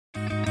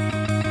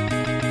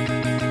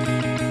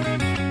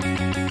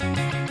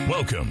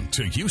Welcome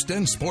to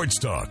Houston Sports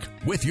Talk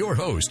with your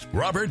host,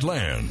 Robert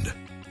Land.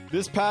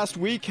 This past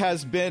week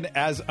has been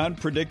as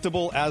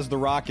unpredictable as the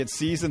Rockets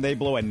season. They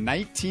blow a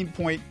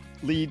 19-point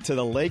lead to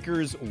the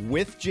Lakers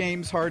with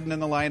James Harden in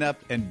the lineup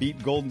and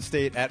beat Golden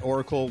State at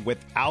Oracle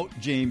without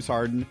James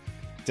Harden.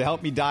 To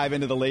help me dive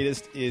into the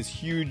latest is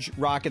huge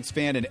Rockets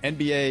fan and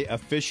NBA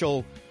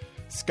official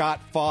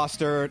Scott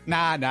Foster.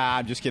 Nah,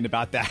 I'm just kidding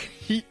about that.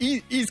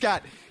 He's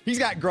got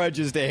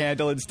grudges to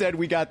handle. Instead,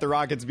 we got the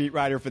Rockets beat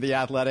writer for The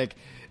Athletic,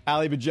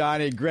 Ali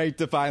Bajani. Great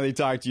to finally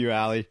talk to you,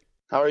 Ali.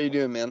 How are you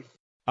doing, man?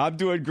 I'm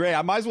doing great.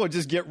 I might as well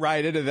just get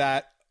right into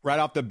that right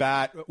off the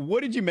bat. What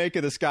did you make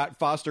of the Scott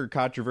Foster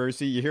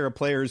controversy? You hear of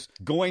players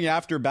going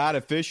after bad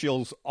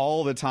officials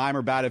all the time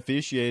or bad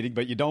officiating,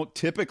 but you don't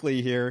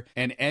typically hear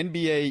an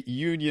NBA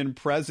union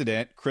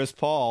president, Chris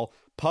Paul,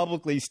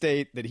 publicly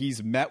state that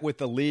he's met with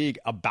the league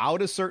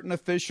about a certain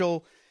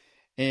official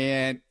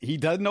and he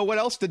doesn't know what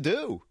else to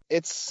do.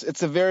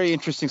 It's a very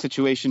interesting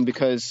situation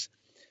because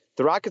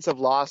the Rockets have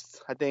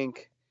lost, I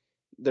think,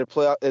 their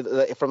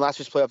playoff from last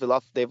year's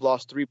playoff. They've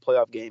lost 3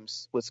 playoff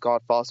games with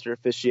Scott Foster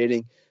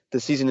officiating.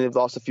 This season they've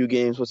lost a few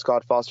games with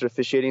Scott Foster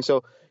officiating.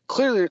 So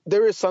clearly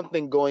there is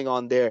something going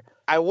on there.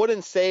 I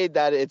wouldn't say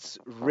that it's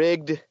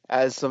rigged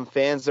as some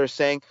fans are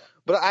saying,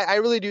 but I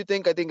really do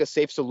think a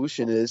safe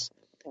solution is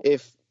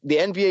if the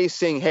NBA is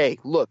saying, hey,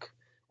 look,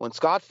 when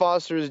Scott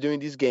Foster is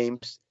doing these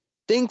games,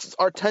 things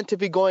are tend to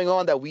be going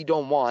on that we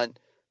don't want.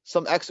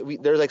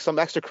 There's like some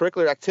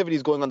extracurricular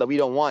activities going on that we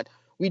don't want.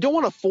 We don't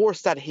want to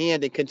force that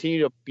hand and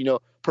continue to,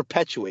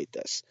 perpetuate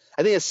this.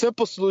 I think a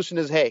simple solution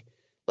is, hey,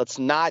 let's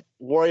not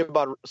worry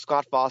about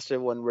Scott Foster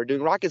when we're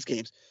doing Rockets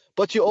games.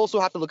 But you also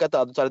have to look at the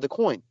other side of the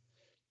coin.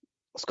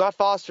 Scott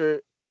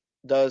Foster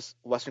does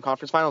Western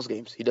Conference Finals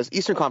games. He does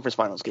Eastern Conference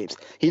Finals games.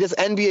 He does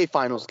NBA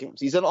Finals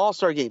games. He's in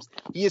All-Star games.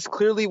 He is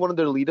clearly one of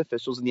their lead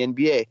officials in the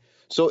NBA.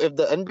 So if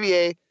the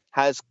NBA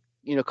has,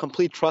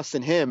 complete trust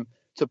in him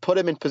to put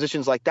him in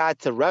positions like that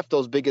to ref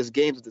those biggest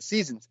games of the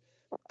seasons,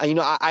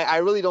 I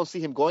really don't see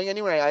him going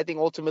anywhere. I think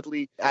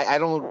ultimately I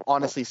don't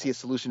honestly see a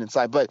solution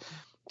inside. But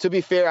to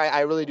be fair,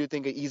 I really do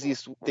think the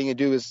easiest thing to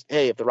do is,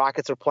 hey, if the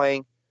Rockets are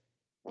playing,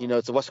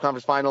 it's the Western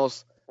Conference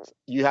Finals,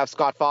 you have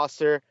Scott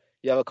Foster,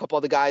 you have a couple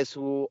other guys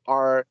who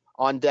are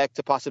on deck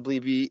to possibly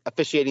be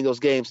officiating those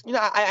games.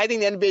 I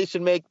think the NBA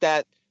should make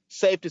that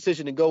safe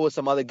decision and go with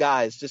some other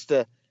guys just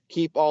to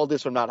keep all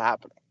this from not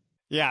happening.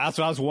 Yeah, that's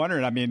what I was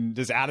wondering. I mean,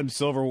 does Adam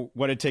Silver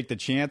want to take the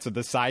chance of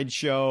the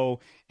sideshow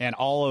and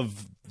all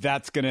of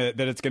that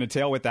it's gonna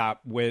tail with that?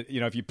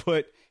 If you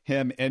put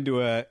him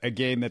into a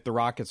game that the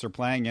Rockets are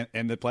playing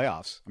in the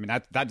playoffs, I mean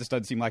that just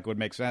doesn't seem like it would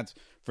make sense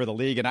for the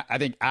league. And I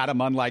think Adam,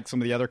 unlike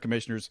some of the other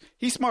commissioners,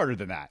 he's smarter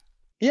than that.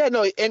 Yeah,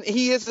 no, and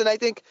he is, and I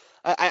think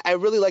I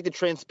really like the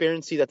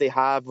transparency that they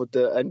have with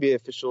the NBA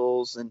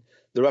officials and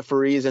the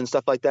referees and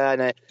stuff like that.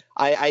 And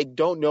I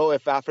don't know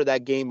if after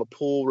that game a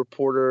pool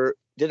reporter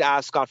did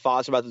ask Scott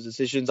Foster about the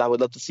decisions. I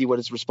would love to see what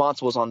his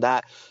response was on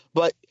that.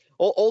 But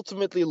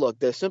ultimately, look,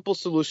 the simple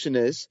solution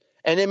is,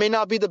 and it may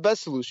not be the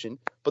best solution,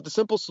 but the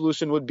simple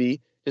solution would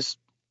be just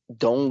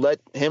don't let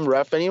him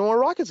ref any more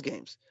Rockets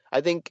games.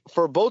 I think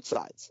for both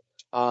sides,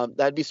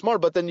 that'd be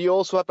smart. But then you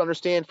also have to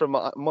understand from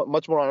a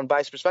much more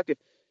unbiased perspective,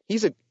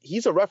 he's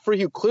a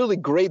referee who clearly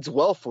grades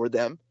well for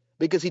them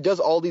because he does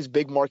all these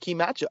big marquee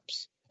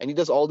matchups and he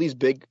does all these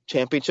big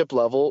championship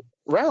level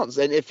rounds.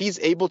 And if he's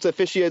able to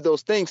officiate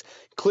those things,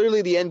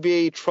 clearly the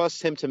NBA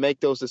trusts him to make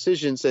those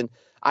decisions. And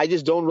I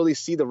just don't really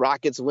see the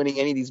Rockets winning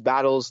any of these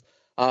battles.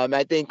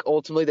 I think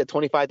ultimately the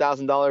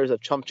 $25,000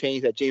 of chump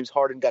change that James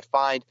Harden got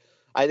fined,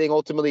 I think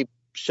ultimately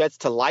sheds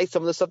to light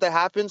some of the stuff that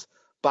happens.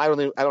 But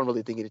I don't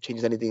really think it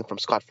changes anything from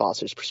Scott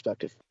Foster's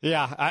perspective.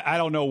 Yeah, I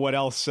don't know what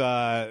else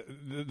the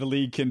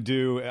league can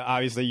do.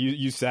 Obviously,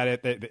 you said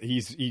it, that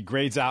he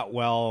grades out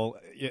well.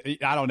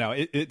 I don't know.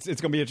 It's going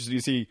to be interesting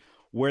to see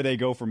where they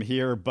go from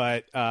here.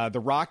 But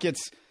the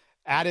Rockets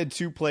added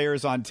 2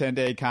 players on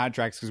 10-day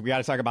contracts because we got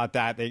to talk about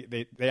that.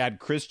 They had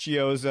Chris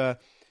Chiozza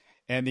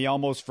and the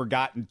almost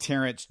forgotten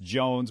Terrence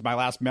Jones. My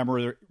last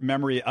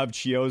memory of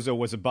Chiozza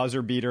was a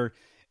buzzer beater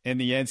in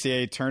the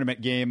NCAA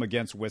tournament game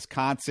against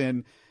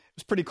Wisconsin. It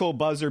was a pretty cool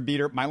buzzer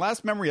beater. My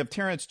last memory of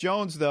Terrence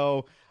Jones,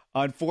 though,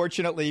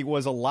 unfortunately,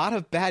 was a lot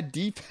of bad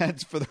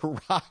defense for the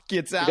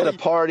Rockets. You're going to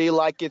party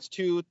like it's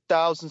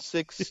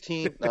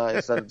 2016.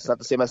 It's not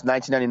the same as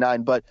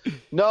 1999. But,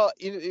 no,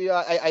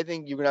 I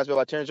think you're going to ask me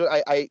about Terrence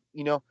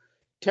Jones.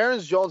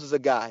 Terrence Jones is a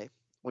guy,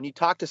 when you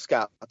talk to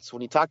scouts,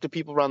 when you talk to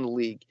people around the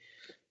league,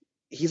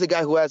 he's a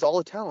guy who has all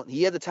the talent.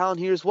 He had the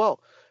talent here as well.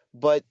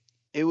 But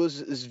it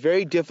was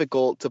very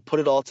difficult to put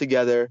it all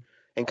together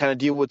and kind of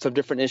deal with some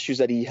different issues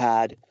that he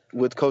had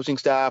with coaching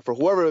staff or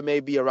whoever it may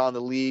be around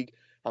the league.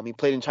 He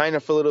played in China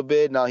for a little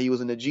bit. Now he was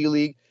in the G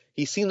League.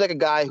 He seems like a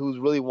guy who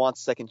really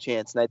wants a second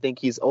chance, and I think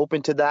he's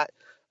open to that.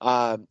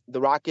 The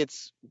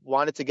Rockets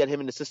wanted to get him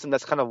in the system.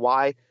 That's kind of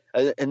why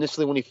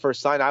initially when he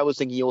first signed, I was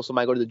thinking he also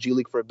might go to the G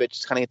League for a bit,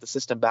 just kind of get the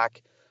system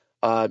back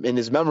in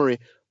his memory.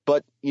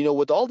 But,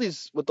 with all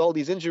these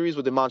injuries,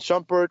 with Iman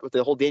Shumpert, with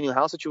the whole Daniel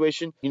House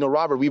situation,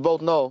 Robert, we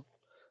both know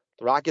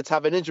the Rockets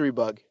have an injury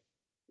bug.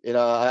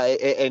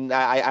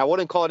 I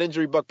wouldn't call it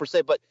injury bug per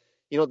se, but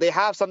they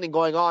have something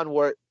going on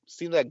where it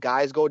seems like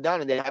guys go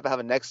down and they have to have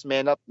a next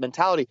man up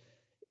mentality.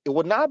 It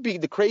would not be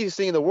the craziest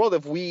thing in the world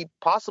if we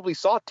possibly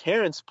saw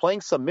Terrence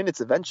playing some minutes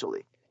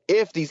eventually,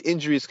 if these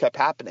injuries kept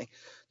happening.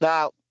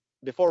 Now,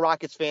 before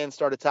Rockets fans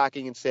start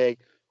attacking and saying,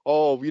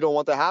 oh, we don't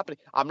want that happening,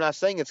 I'm not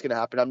saying it's going to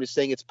happen. I'm just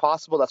saying it's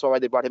possible. That's why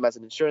they brought him as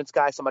an insurance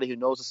guy, somebody who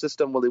knows the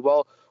system really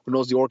well, who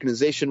knows the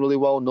organization really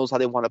well, knows how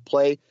they want to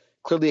play.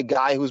 Clearly a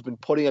guy who's been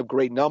putting up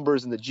great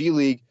numbers in the G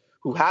League,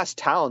 who has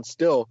talent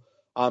still.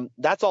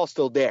 That's all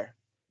still there.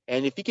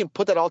 And if he can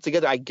put that all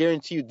together, I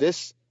guarantee you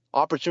this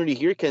opportunity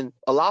here can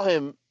allow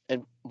him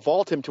and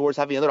vault him towards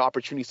having another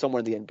opportunity somewhere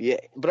in the NBA.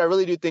 But I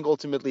really do think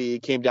ultimately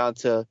it came down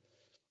to,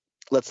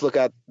 let's look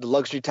at the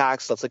luxury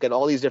tax. Let's look at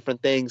all these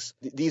different things.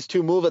 These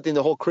two moves, I think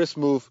the whole Chris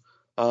move,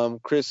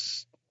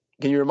 Chris,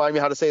 can you remind me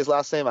how to say his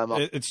last name?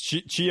 It's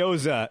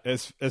Chiozza.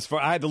 As far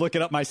I had to look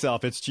it up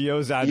myself. It's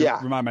Chiozza. I had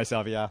to remind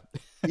myself. Yeah.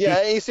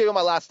 Yeah, you say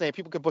my last name.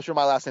 People can butcher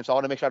my last name, so I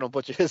want to make sure I don't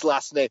butcher his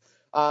last name.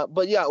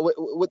 But yeah,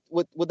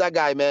 with that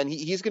guy, man,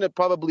 he's going to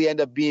probably end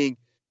up being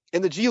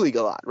in the G League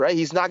a lot, right?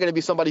 He's not going to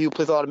be somebody who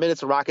plays a lot of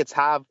minutes. The Rockets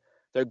have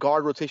their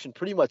guard rotation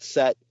pretty much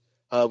set.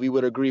 We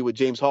would agree with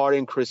James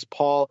Harden, Chris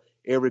Paul,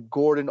 Eric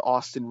Gordon,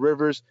 Austin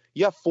Rivers.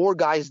 You have 4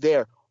 guys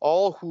there,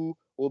 all who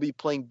will be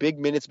playing big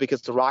minutes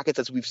because the Rockets,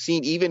 as we've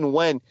seen, even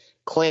when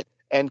Clint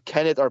and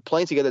Kenneth are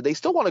playing together, they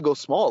still want to go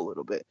small a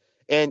little bit.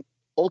 And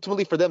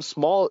ultimately for them,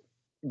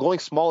 going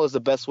small is the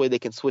best way they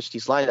can switch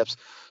these lineups.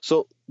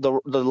 So the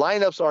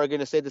lineups are going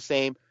to stay the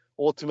same.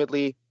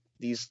 Ultimately,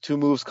 these two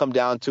moves come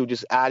down to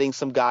just adding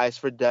some guys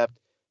for depth,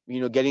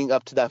 getting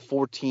up to that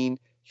 14,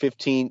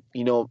 15,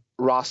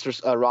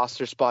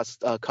 roster spots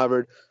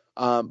covered.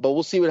 But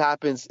we'll see what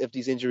happens if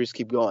these injuries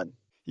keep going.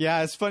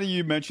 Yeah, it's funny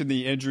you mentioned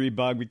the injury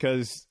bug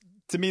because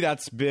to me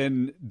that's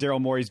been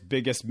Daryl Morey's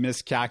biggest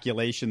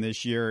miscalculation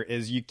this year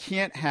is you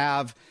can't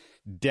have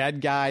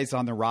dead guys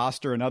on the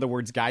roster. In other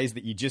words, guys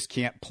that you just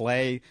can't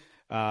play.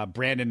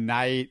 Brandon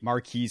Knight,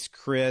 Marquise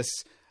Chris,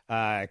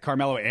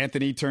 Carmelo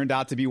Anthony turned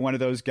out to be one of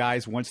those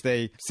guys once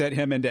they sent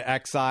him into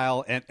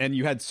exile. And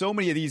you had so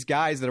many of these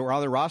guys that were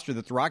on the roster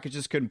that the Rockets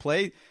just couldn't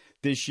play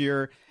this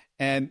year.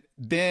 And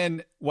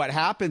then what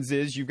happens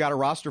is you've got a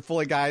roster full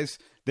of guys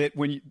that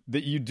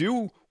that you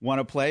do want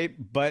to play,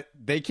 but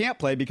they can't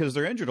play because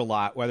they're injured a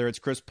lot, whether it's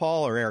Chris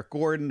Paul or Eric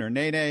Gordon or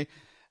Nene.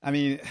 I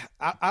mean,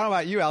 I don't know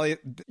about you, Elliot.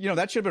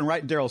 That should have been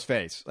right in Daryl's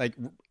face. Like,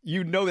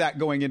 that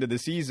going into the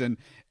season,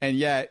 and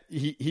yet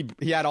he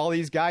had all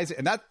these guys,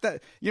 and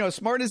that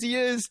smart as he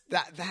is,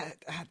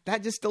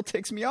 that just still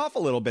ticks me off a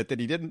little bit that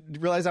he didn't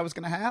realize that was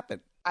going to happen.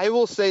 I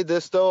will say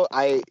this though,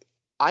 I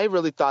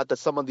really thought that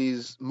some of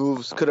these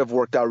moves could have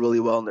worked out really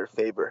well in their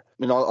favor.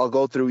 I'll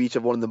go through each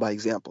of one of them by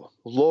example.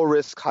 Low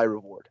risk, high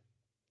reward.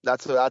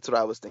 That's what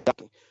I was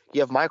thinking. You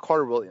have Mike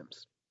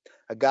Carter-Williams,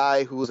 a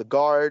guy who was a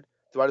guard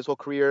throughout his whole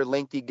career,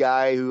 lengthy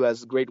guy who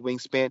has great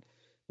wingspan.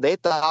 They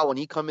thought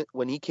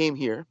when he came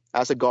here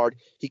as a guard,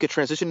 he could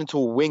transition into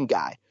a wing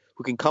guy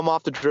who can come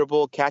off the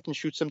dribble, catch and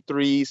shoot some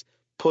threes,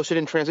 push it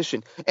in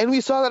transition. And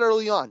we saw that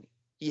early on.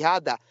 He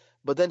had that.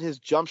 But then his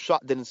jump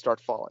shot didn't start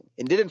falling.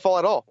 It didn't fall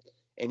at all.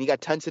 And he got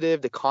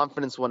tentative. The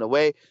confidence went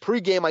away.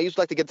 Pre-game, I used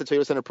to like to get to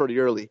Toyota Center pretty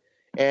early.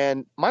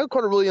 And Michael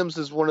Carter-Williams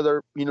is one of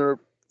their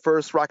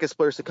first Rockets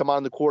players to come out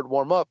on the court,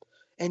 warm up.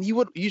 And he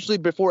would usually,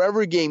 before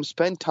every game,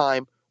 spend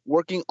time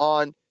working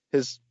on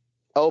his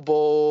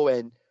elbow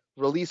and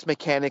release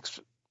mechanics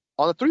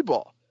on the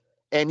 3-ball.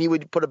 And he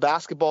would put a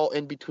basketball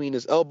in between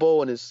his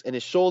elbow and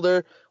his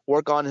shoulder,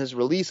 work on his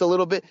release a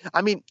little bit.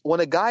 I mean, when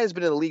a guy has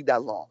been in the league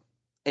that long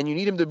and you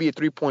need him to be a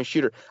 3-point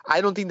shooter,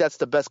 I don't think that's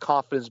the best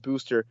confidence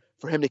booster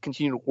for him to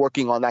continue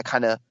working on that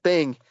kind of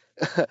thing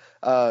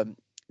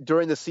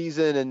during the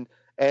season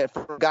and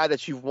for a guy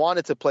that you've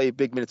wanted to play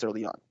big minutes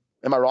early on.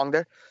 Am I wrong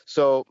there?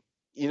 So,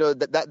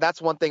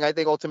 that's one thing. I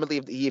think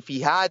ultimately if he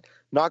had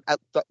knocked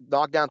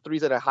down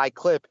threes at a high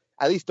clip,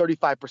 at least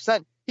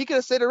 35%, he could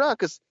have stayed around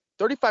because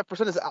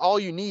 35% is all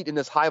you need in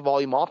this high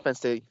volume offense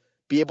to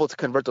be able to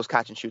convert those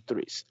catch and shoot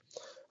threes.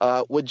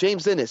 With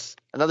James Ennis,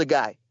 another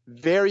guy,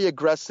 very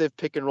aggressive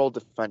pick and roll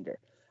defender.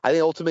 I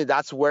think ultimately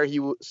that's where he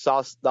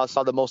saw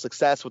the most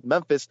success with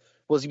Memphis,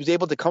 was he was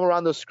able to come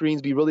around those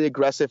screens, be really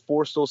aggressive,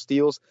 force those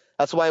steals.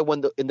 That's why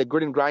in the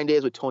grit and grind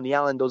days with Tony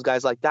Allen, those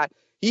guys like that,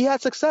 he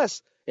had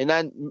success. And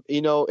then,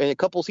 in a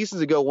couple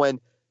seasons ago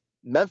when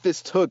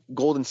Memphis took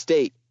Golden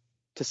State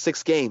to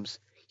 6 games,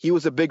 he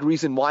was a big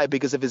reason why,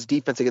 because of his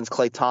defense against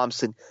Klay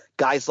Thompson,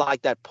 guys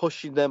like that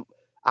pushing them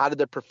out of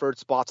their preferred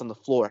spots on the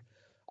floor.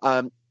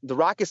 The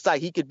Rockets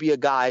side, he could be a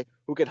guy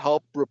who could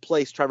help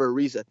replace Trevor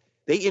Ariza.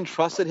 They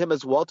entrusted him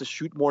as well to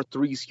shoot more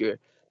threes here.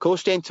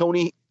 Coach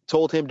D'Antoni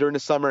told him during the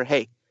summer,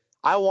 hey,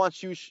 I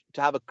want you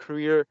to have a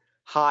career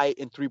high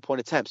in 3-point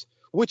attempts,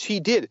 which he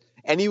did.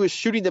 And he was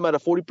shooting them at a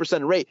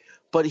 40% rate,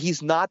 but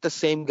he's not the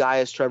same guy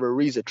as Trevor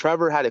Ariza.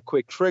 Trevor had a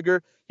quick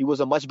trigger. He was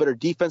a much better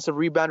defensive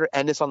rebounder.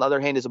 Ennis, on the other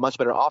hand, is a much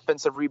better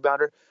offensive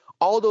rebounder.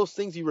 All those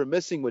things you were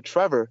missing with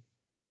Trevor,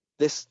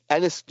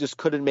 Ennis just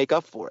couldn't make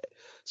up for it.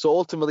 So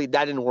ultimately,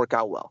 that didn't work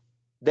out well.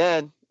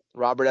 Then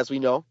Robert, as we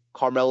know,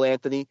 Carmelo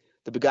Anthony,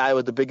 the guy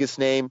with the biggest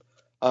name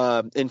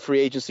in free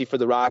agency for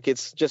the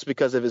Rockets, just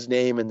because of his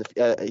name and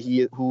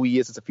who he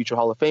is as a future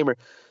Hall of Famer.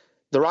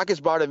 The Rockets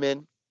brought him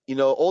in.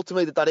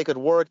 Ultimately they thought it could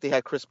work. They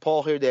had Chris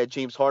Paul here. They had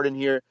James Harden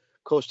here.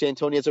 Coach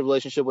D'Antoni has a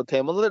relationship with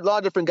him. A lot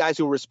of different guys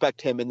who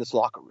respect him in this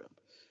locker room.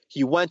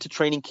 He went to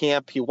training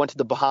camp. He went to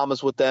the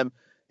Bahamas with them.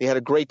 They had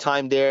a great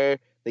time there.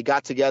 They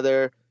got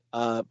together,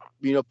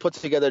 put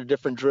together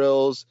different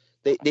drills.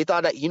 They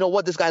thought that,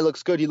 this guy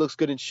looks good. He looks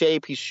good in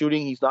shape. He's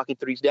shooting. He's knocking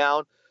threes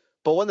down.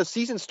 But when the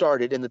season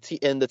started and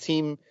the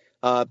team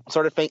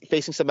started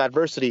facing some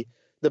adversity,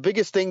 the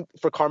biggest thing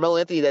for Carmelo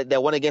Anthony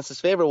that went against his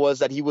favor was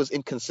that he was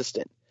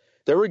inconsistent.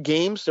 There were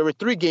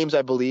 3 games,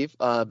 I believe.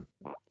 I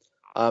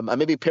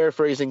may be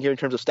paraphrasing here in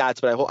terms of stats,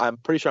 but I'm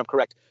pretty sure I'm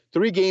correct.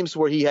 3 games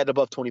where he had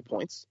above 20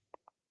 points.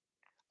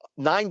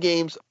 9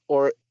 games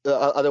or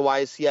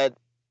otherwise he had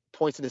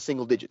points in the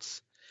single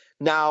digits.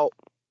 Now,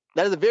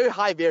 that is a very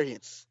high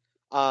variance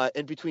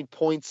in between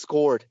points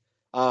scored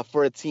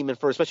for a team and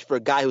especially for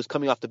a guy who's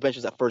coming off the bench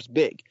as that first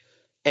big.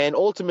 And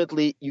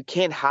ultimately, you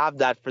can't have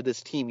that for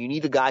this team. You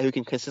need a guy who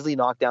can consistently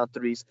knock down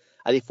threes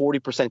at a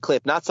 40%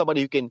 clip, not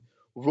somebody who can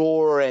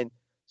roar and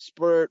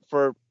spurt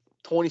for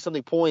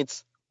 20-something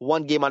points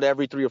one game out of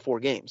every 3 or 4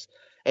 games.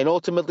 And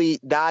ultimately,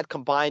 that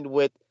combined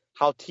with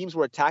how teams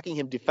were attacking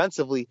him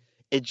defensively,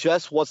 it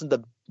just wasn't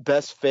the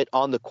best fit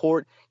on the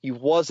court. He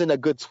wasn't a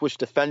good switch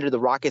defender. The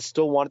Rockets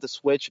still wanted to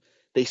switch.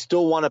 They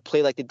still want to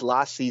play like they did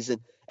last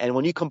season. And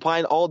when you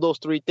combine all those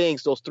 3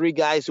 things, those 3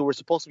 guys who were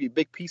supposed to be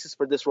big pieces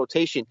for this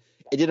rotation,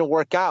 it didn't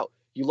work out.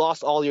 You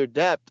lost all your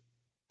depth.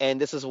 And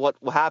this is what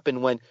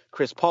happened when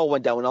Chris Paul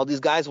went down, when all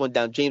these guys went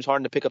down, James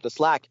Harden to pick up the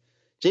slack.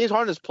 James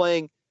Harden is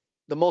playing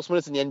the most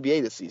minutes in the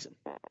NBA this season.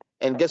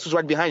 And guess who's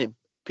right behind him?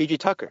 PJ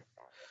Tucker.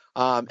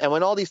 And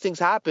when all these things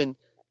happen,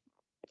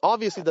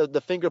 obviously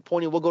the finger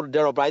pointing will go to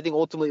Daryl, but I think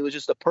ultimately it was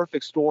just a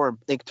perfect storm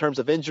in terms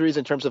of injuries,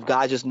 in terms of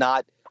guys just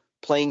not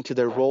playing to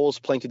their roles,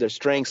 playing to their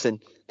strengths,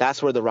 and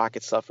that's where the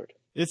Rockets suffered.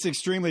 It's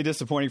extremely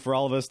disappointing for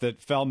all of us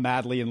that fell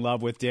madly in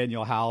love with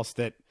Daniel House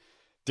that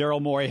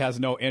Daryl Morey has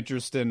no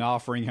interest in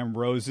offering him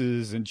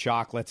roses and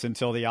chocolates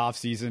until the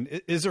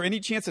offseason. Is there any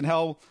chance in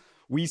hell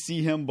we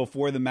see him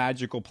before the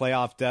magical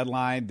playoff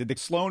deadline? Did the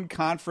Sloan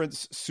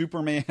Conference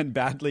Superman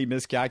badly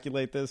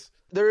miscalculate this?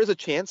 There is a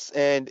chance,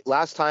 and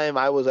last time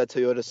I was at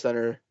Toyota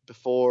Center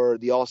before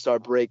the All-Star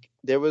break,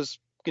 there was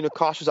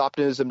cautious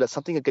optimism that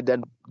something could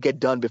then get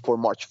done before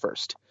March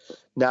 1st.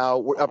 Now,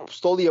 we're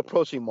slowly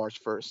approaching March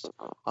 1st.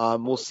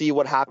 We'll see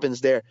what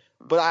happens there.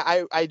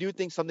 But I do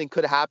think something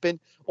could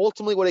happen.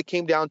 Ultimately, what it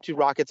came down to,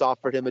 Rockets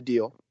offered him a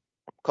deal.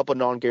 A couple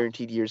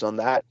non-guaranteed years on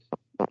that.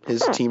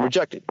 His team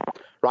rejected.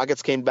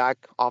 Rockets came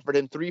back, offered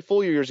him 3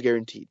 full years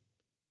guaranteed.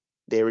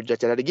 They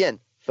rejected that again.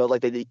 Felt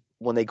like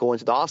when they go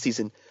into the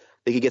offseason,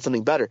 they could get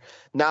something better.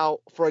 Now,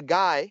 for a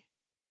guy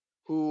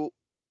who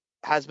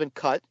has been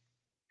cut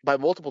by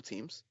multiple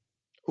teams,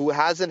 who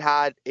hasn't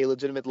had a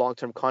legitimate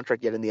long-term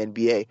contract yet in the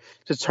NBA,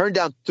 to turn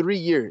down 3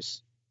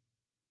 years,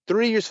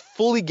 3 years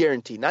fully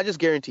guaranteed, not just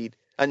guaranteed,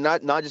 and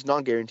not just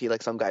non-guaranteed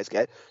like some guys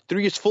get,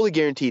 3 years fully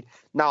guaranteed.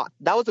 Now,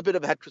 that was a bit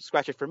of a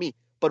head-scratcher for me,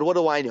 but what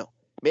do I know?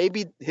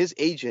 Maybe his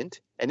agent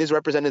and his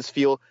representatives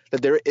feel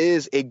that there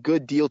is a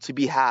good deal to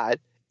be had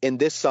in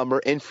this summer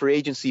in free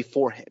agency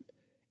for him,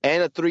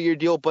 and a 3-year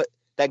deal, but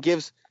that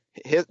gives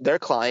their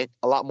client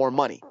a lot more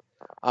money.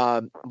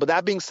 But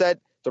that being said,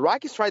 the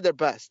Rockets tried their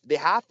best. They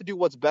have to do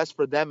what's best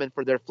for them and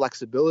for their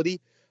flexibility.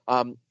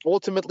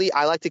 Ultimately,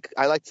 I like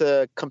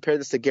to compare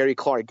this to Gary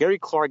Clark. Gary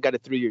Clark got a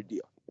 3-year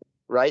deal,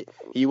 right?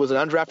 He was an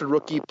undrafted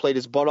rookie, played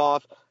his butt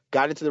off,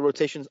 got into the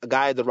rotations, a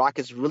guy the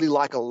Rockets really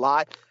like a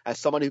lot as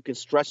someone who can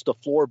stretch the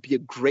floor, be a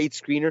great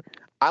screener.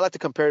 I like to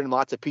compare him a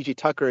lot to PJ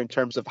Tucker in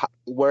terms of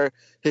where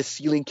his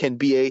ceiling can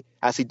be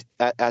as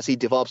he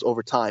develops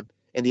over time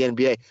in the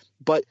NBA.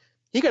 But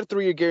he got a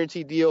 3-year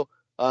guaranteed deal,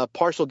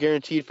 partial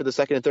guaranteed for the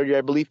second and third year,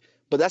 I believe.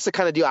 But that's the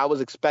kind of deal I was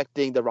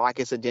expecting the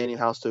Rockets and Daniel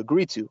House to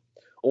agree to.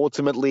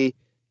 Ultimately,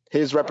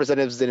 his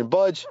representatives didn't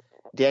budge.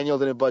 Daniel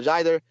didn't budge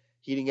either.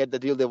 He didn't get the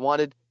deal they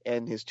wanted,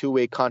 and his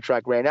 2-way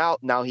contract ran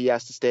out. Now he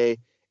has to stay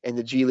in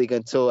the G League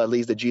until at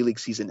least the G League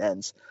season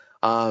ends.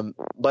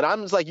 But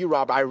I'm just like you,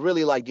 Rob. I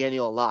really like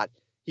Daniel a lot.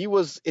 He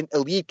was in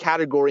elite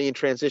category in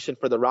transition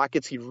for the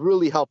Rockets. He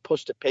really helped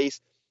push the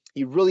pace.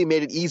 He really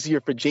made it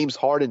easier for James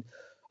Harden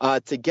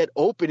to get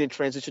open in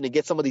transition, to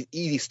get some of these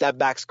easy step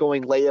backs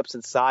going, layups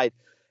inside.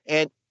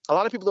 And a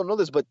lot of people don't know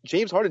this, but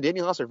James Harden and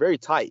Daniel House are very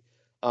tight.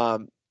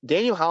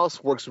 Daniel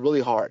House works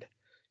really hard.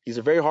 He's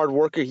a very hard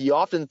worker. He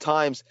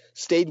oftentimes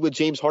stayed with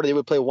James Harden. They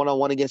would play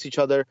one-on-one against each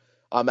other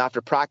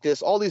after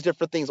practice. All these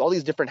different things, all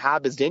these different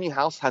habits. Daniel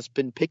House has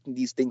been picking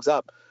these things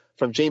up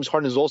from James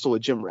Harden, who's also a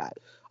gym rat.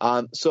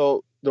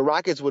 So the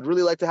Rockets would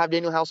really like to have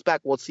Daniel House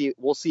back. We'll see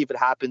if it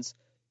happens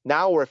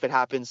now or if it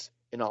happens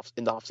in the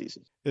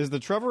offseason. Is the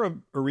Trevor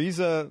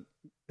Ariza,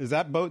 is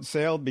that boat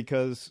sailed?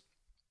 Because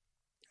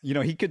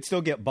he could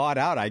still get bought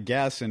out, I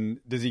guess. And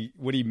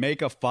would he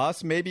make a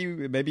fuss?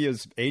 Maybe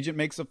his agent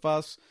makes a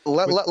fuss.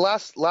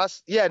 Last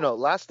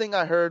thing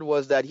I heard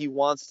was that he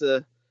wants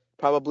to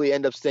probably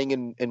end up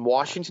staying in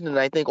Washington. And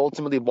I think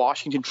ultimately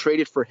Washington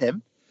traded for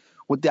him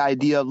with the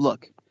idea of,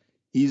 look,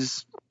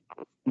 he's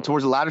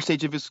towards the latter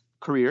stage of his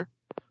career.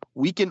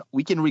 We can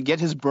get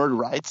his bird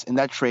rights in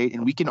that trade,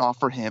 and we can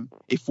offer him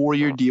a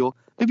 4-year deal,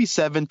 maybe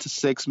 $7 to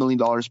 $6 million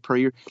per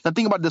year. Now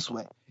think about it this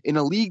way. In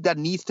a league that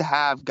needs to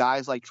have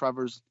guys like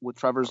Trevor's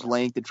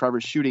length and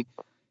Trevor's shooting,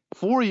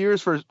 4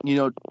 years for,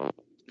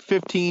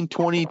 15,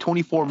 20,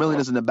 24 million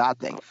isn't a bad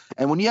thing.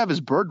 And when you have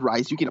his bird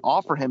rights, you can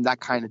offer him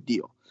that kind of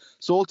deal.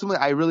 So ultimately,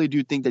 I really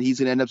do think that he's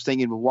going to end up staying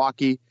in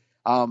Milwaukee.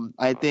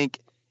 I think,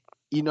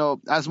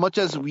 as much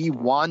as we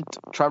want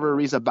Trevor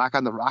Ariza back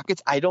on the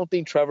Rockets, I don't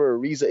think Trevor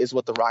Ariza is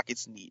what the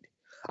Rockets need.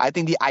 I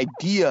think the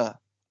idea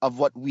of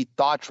what we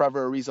thought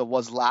Trevor Ariza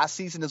was last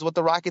season is what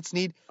the Rockets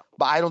need,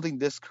 but I don't think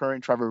this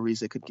current Trevor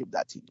Ariza could give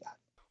that team that.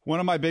 One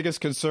of my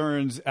biggest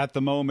concerns at the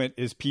moment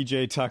is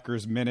PJ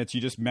Tucker's minutes. You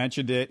just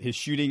mentioned it. His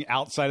shooting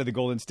outside of the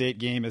Golden State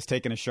game has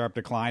taken a sharp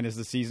decline as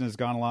the season has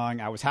gone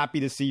along. I was happy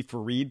to see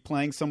Fareed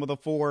playing some of the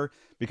 4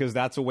 because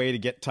that's a way to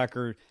get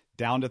Tucker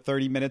down to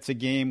 30 minutes a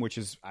game, which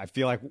is, I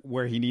feel like,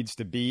 where he needs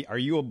to be. Are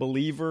you a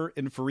believer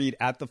in Fareed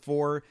at the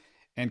 4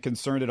 and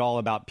concerned at all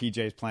about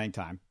PJ's playing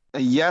time?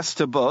 Yes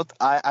to both.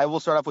 I will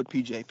start off with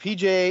PJ.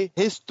 PJ,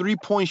 his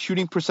 3-point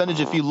shooting percentage,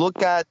 if you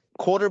look at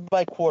quarter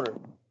by quarter,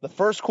 the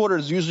first quarter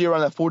is usually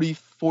around that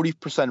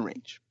 40%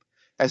 range.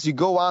 As you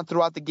go on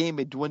throughout the game,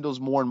 it dwindles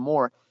more and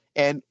more.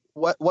 And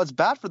what's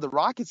bad for the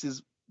Rockets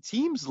is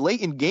teams late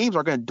in games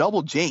are going to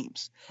double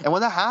James. And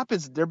when that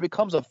happens, there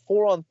becomes a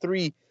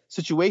 4-on-3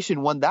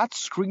 situation when that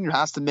screener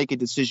has to make a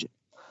decision.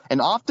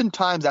 And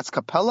oftentimes that's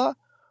Capella,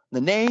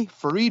 Nene,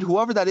 Fareed,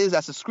 whoever that is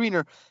as a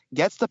screener,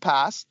 gets the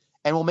pass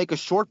and will make a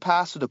short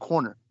pass to the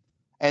corner.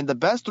 And the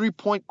best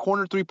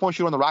corner three-point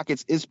shooter on the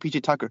Rockets is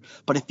PJ Tucker.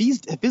 But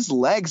if his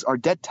legs are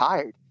dead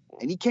tired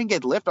and he can't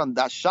get lift on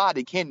that shot,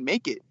 he can't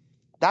make it,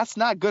 that's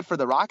not good for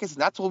the Rockets.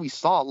 And that's what we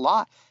saw a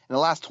lot in the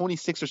last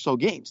 26 or so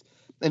games.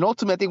 And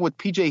ultimately, I think with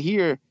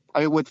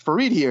with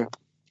Fareed here,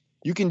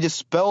 you can just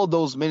spell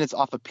those minutes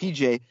off of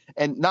PJ.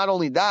 And not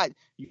only that,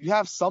 you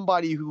have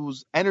somebody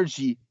whose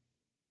energy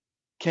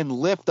can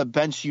lift the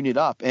bench unit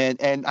up.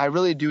 And I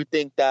really do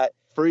think that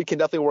Fareed can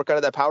definitely work out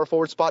of that power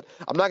forward spot.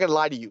 I'm not going to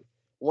lie to you.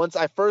 Once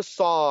I first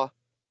saw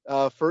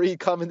Fareed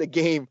come in the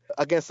game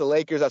against the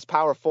Lakers as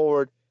power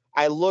forward,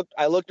 I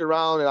looked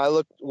around and I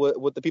looked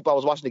with the people I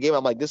was watching the game.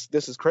 I'm like, this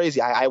is crazy.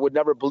 I would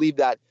never believe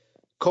that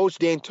Coach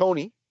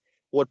D'Antoni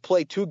would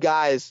play 2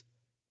 guys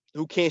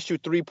who can't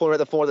shoot 3-pointer at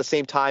the floor at the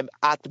same time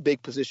at the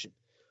big position.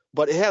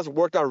 But it has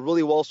worked out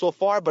really well so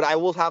far. But I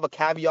will have a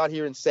caveat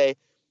here and say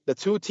the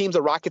 2 teams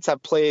the Rockets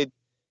have played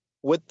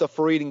with the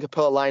Fareed and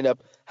Capella lineup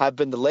have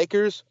been the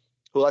Lakers,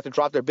 who like to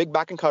drop their big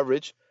back in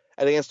coverage,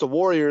 and against the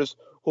Warriors,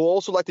 who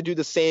also like to do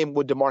the same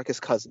with DeMarcus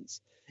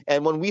Cousins.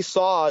 And when we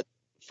saw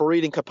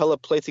Fareed and Capella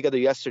play together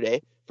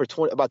yesterday for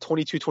about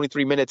 22,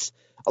 23 minutes,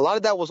 a lot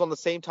of that was on the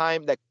same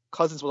time that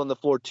Cousins was on the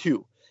floor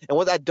too. And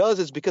what that does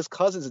is because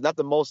Cousins is not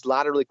the most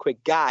laterally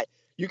quick guy,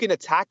 you can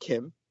attack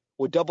him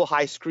with double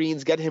high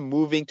screens, get him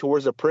moving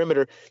towards the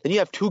perimeter. Then you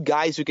have 2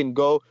 guys who can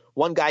go.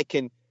 One guy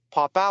can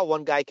pop out,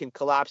 one guy can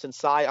collapse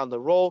inside on the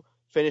roll,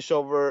 finish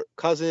over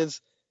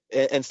Cousins,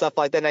 and stuff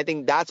like that. And I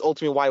think that's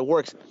ultimately why it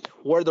works.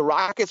 Where the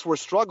Rockets will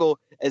struggle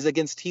is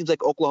against teams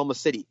like Oklahoma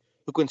City,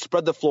 who can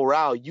spread the floor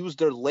out, use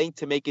their length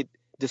to make it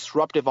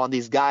disruptive on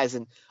these guys.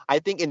 And I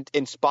think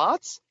in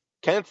spots,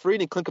 Kenneth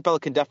Fareed and Clint Capella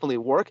can definitely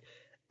work.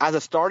 As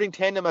a starting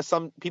tandem, as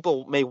some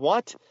people may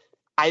want,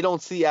 I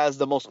don't see as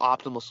the most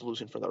optimal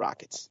solution for the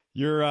Rockets.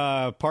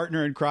 Your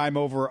partner in crime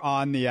over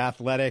on The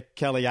Athletic,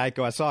 Kelly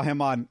Iko, I saw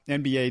him on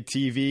NBA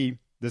TV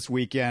this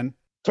weekend.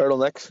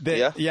 Turtlenecks.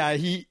 Yeah,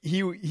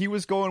 he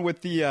was going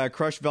with the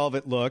crushed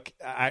velvet look.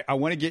 I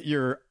want to get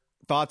your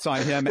thoughts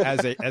on him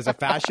as a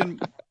fashion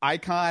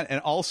icon,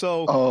 and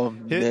also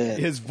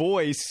his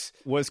voice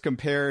was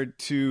compared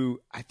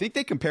to, I think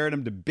they compared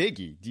him to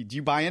Biggie. Do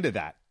you buy into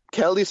that?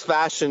 Kelly's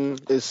fashion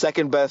is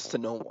second best to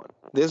no one.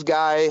 This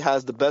guy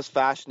has the best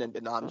fashion, and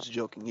no, I'm just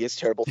joking. He has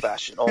terrible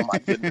fashion. Oh my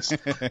goodness.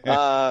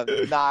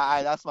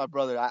 That's my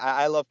brother.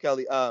 I love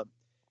Kelly.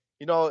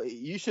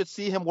 You should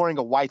see him wearing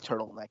a white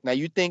turtleneck. Now,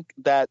 you think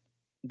that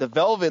the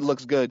velvet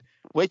looks good.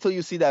 Wait till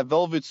you see that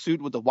velvet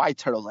suit with the white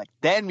turtleneck.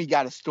 Then we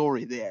got a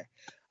story there.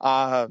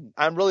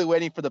 I'm really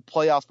waiting for the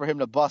playoffs for him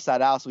to bust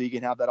that out so he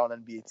can have that on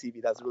NBA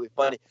TV. That's really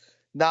funny.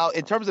 Now,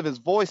 in terms of his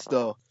voice,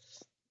 though,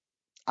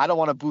 I don't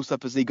want to boost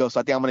up his ego, so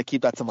I think I'm going to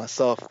keep that to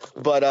myself.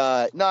 But,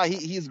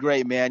 he's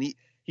great, man.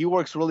 He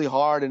works really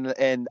hard,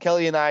 and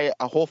Kelly and I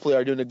hopefully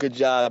are doing a good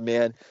job,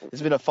 man.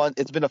 It's been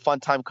a fun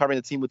time covering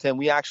the team with him.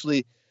 We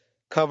actually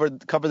covered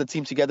the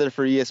team together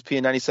for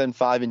ESPN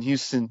 97.5 in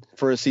Houston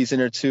for a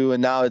season or 2,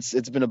 and now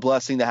it's been a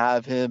blessing to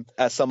have him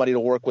as somebody to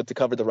work with to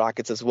cover the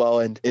Rockets as well,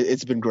 and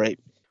it's been great.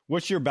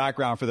 What's your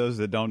background for those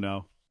that don't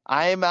know?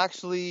 I am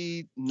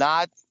actually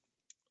not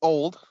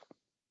old.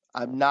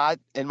 I'm not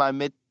in my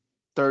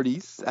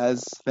mid-30s,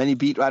 as many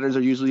beat writers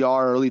usually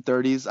are, early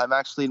 30s. I'm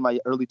actually in my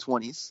early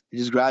 20s. I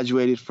just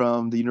graduated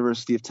from the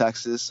University of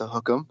Texas, so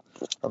hook 'em.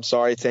 I'm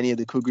sorry to any of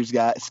the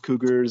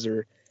Cougars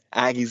or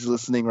Aggies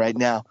listening right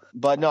now.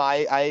 But no,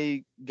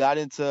 I got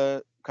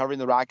into covering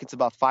the Rockets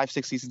about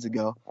 5-6 seasons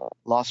ago.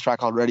 Lost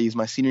track already. He's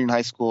my senior in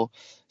high school.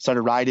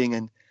 Started writing,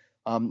 and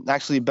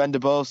actually Ben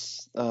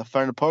DeBose,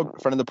 friend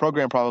of the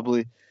program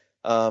probably,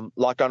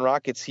 Locked On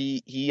Rockets,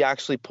 he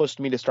actually pushed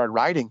me to start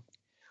writing.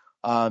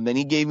 And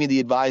he gave me the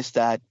advice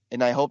that,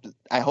 and I hope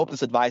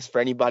this advice for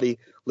anybody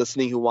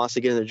listening who wants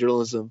to get into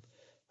journalism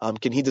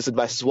can heed this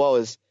advice as well,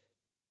 is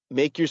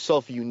make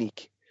yourself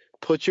unique.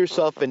 Put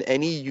yourself in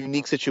any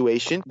unique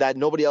situation that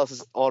nobody else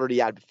has already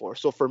had before.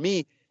 So for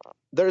me,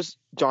 there's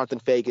Jonathan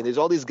Fagan. There's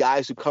all these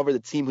guys who cover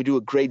the team who do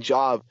a great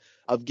job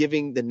of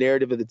giving the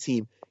narrative of the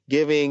team,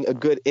 giving a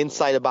good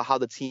insight about how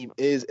the team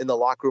is in the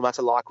locker room,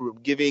 outside the locker room,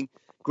 giving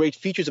great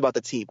features about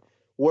the team.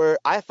 Where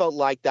I felt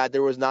like that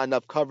there was not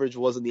enough coverage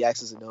was in the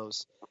X's and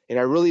O's. And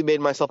I really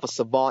made myself a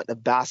savant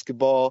of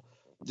basketball,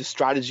 the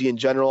strategy in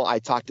general. I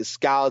talked to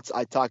scouts.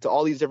 I talked to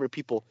all these different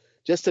people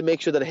just to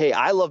make sure that, hey,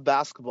 I love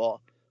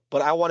basketball,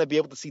 but I want to be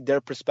able to see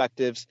their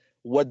perspectives,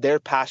 what their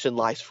passion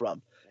lies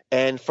from.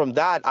 And from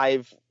that,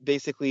 I've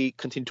basically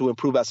continued to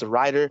improve as a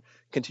writer,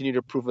 continue to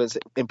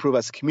improve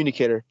as a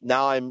communicator.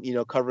 Now I'm,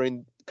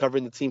 covering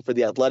the team for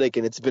The Athletic,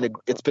 and it's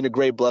been a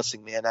great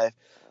blessing, man. I've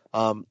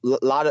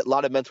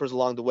lot of mentors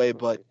along the way,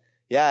 but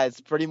yeah, it's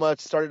pretty much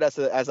started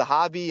as a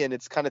hobby, and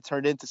it's kind of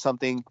turned into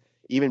something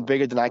even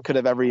bigger than I could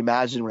have ever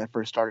imagined when I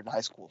first started in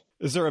high school.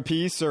 Is there a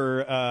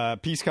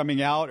piece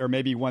coming out, or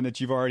maybe one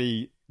that you've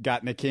already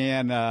got in a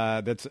can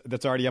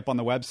that's already up on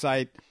the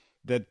website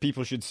that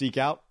people should seek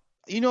out?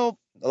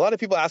 A lot of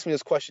people ask me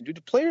this question: do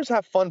players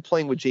have fun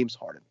playing with James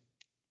Harden?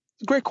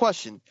 It's a great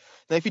question.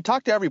 Now, if you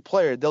talk to every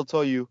player, they'll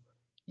tell you,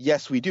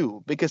 yes, we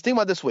do. Because think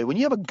about it this way: when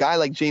you have a guy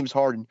like James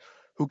Harden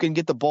who can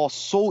get the ball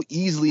so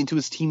easily into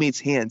his teammates'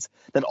 hands,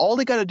 then all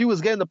they got to do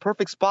is get in the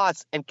perfect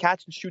spots and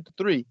catch and shoot the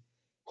three.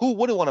 Who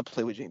wouldn't want to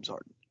play with James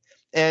Harden?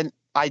 And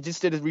I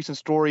just did a recent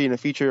story and a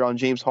feature on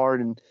James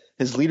Harden,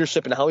 his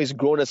leadership, and how he's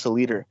grown as a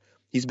leader.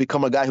 He's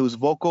become a guy who's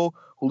vocal,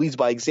 who leads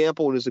by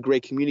example, and is a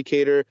great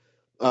communicator,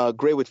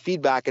 great with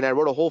feedback. And I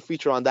wrote a whole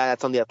feature on that.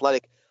 That's on The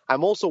Athletic.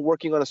 I'm also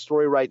working on a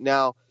story right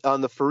now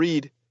on the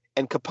Fareed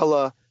and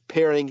Capella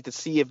pairing to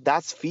see if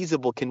that's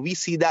feasible. Can we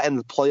see that in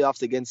the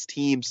playoffs against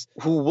teams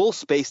who will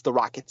space the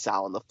Rockets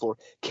out on the floor?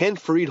 Can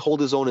Fareed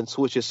hold his own in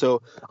switches?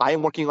 So I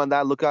am working on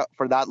that. Look out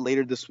for that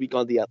later this week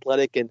on The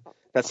Athletic, and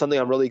that's something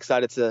I'm really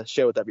excited to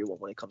share with everyone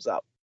when it comes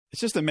out. It's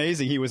just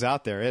amazing he was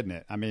out there, isn't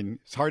it? I mean,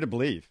 it's hard to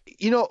believe.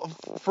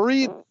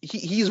 Fareed,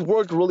 he's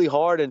worked really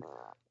hard, and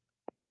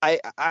I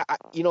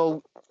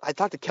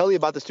talked to Kelly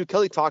about this too.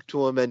 Kelly talked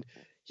to him, and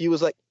he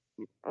was like,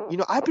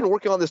 I've been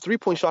working on this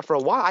three-point shot for a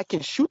while. I can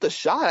shoot the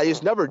shot. I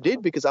just never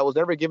did because I was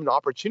never given an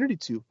opportunity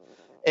to.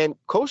 And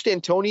Coach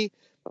D'Antoni,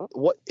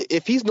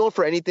 if he's known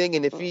for anything,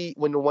 and if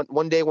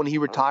one day when he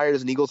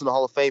retires and he goes in the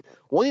Hall of Fame,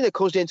 one thing that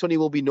Coach D'Antoni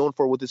will be known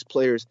for with his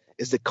players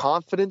is the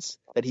confidence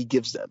that he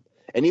gives them.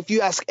 And if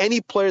you ask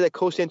any player that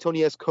Coach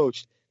D'Antoni has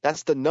coached,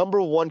 that's the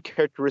number one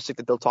characteristic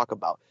that they'll talk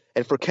about.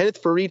 And for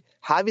Kenneth Fareed,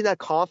 having that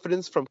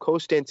confidence from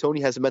Coach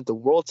D'Antoni has meant the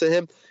world to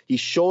him. He's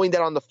showing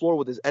that on the floor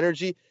with his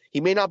energy. He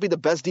may not be the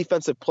best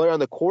defensive player on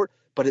the court,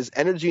 but his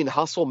energy and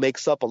hustle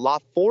makes up a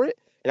lot for it.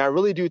 And I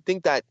really do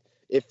think that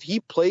if he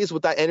plays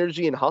with that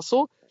energy and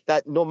hustle,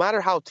 that no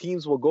matter how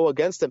teams will go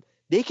against him,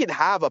 they can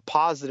have a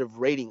positive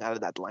rating out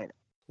of that lineup.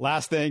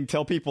 Last thing,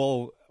 tell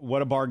people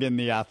what a bargain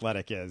The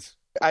Athletic is.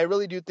 I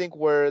really do think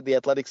where The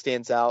Athletic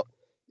stands out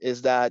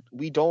is that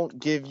we don't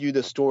give you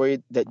the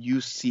story that you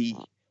see.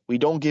 We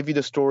don't give you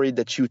the story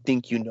that you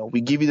think you know.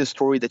 We give you the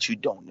story that you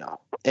don't know.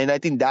 And I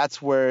think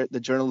that's where the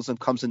journalism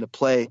comes into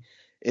play,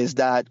 is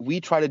that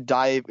we try to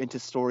dive into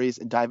stories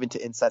and dive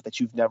into insight that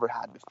you've never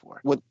had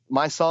before. With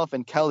myself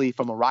and Kelly,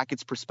 from a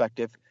Rockets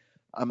perspective,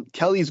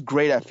 Kelly's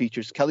great at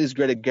features. Kelly's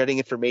great at getting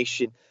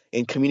information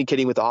and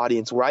communicating with the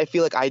audience. Where I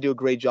feel like I do a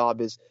great job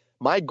is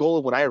my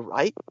goal when I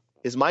write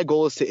is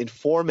to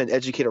inform and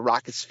educate a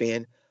Rockets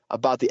fan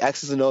about the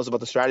X's and O's, about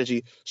the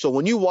strategy. So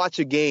when you watch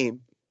a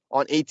game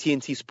on AT&T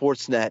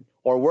Sportsnet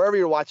or wherever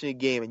you're watching a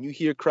game and you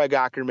hear Craig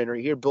Ackerman or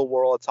you hear Bill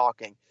Worrell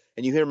talking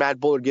and you hear Matt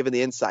Bullard giving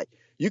the insight,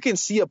 you can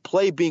see a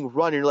play being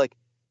run and you're like,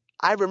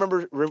 I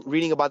remember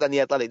reading about that in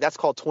The Athletic. That's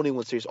called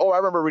 21 series. Or I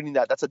remember reading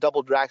that. That's a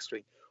double drag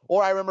screen.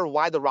 Or I remember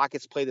why the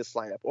Rockets play this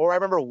lineup. Or I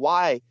remember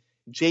why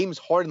James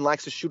Harden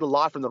likes to shoot a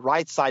lot from the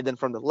right side than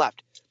from the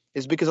left.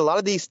 It's because a lot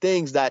of these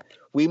things that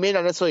we may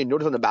not necessarily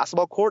notice on the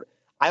basketball court,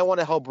 I want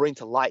to help bring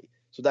to light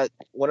so that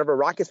whenever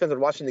Rockets fans are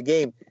watching the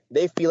game,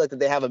 they feel like that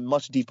they have a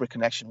much deeper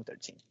connection with their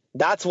team.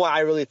 That's why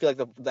I really feel like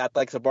the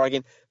Athletic's a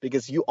bargain,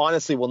 because you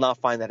honestly will not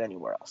find that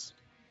anywhere else.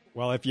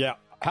 Well, if you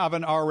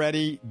haven't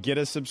already, get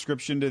a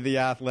subscription to The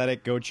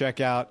Athletic. Go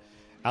check out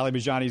Ali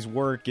Bajani's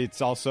work.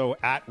 It's also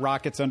at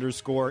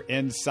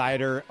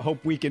Rockets_Insider.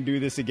 Hope we can do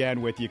this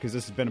again with you, because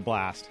this has been a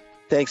blast.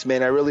 Thanks,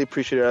 man. I really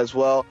appreciate it as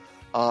well.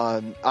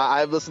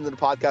 I've listened to the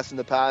podcast in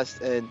the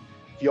past, and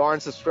if you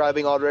aren't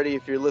subscribing already,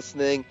 if you're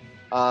listening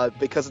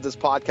because of this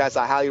podcast,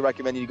 I highly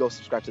recommend you go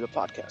subscribe to the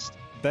podcast.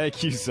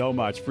 Thank you so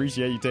much.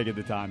 Appreciate you taking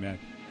the time, man.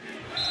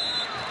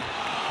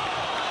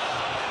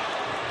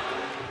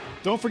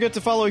 Don't forget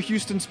to follow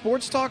Houston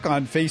Sports Talk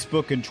on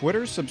Facebook and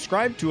Twitter.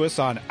 Subscribe to us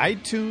on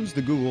iTunes,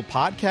 the Google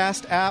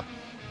Podcast app,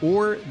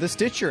 or the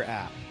Stitcher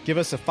app. Give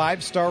us a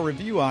 5-star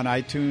review on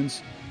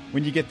iTunes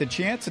when you get the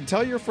chance, and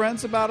tell your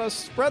friends about us.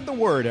 Spread the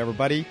word,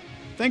 everybody.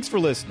 Thanks for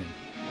listening.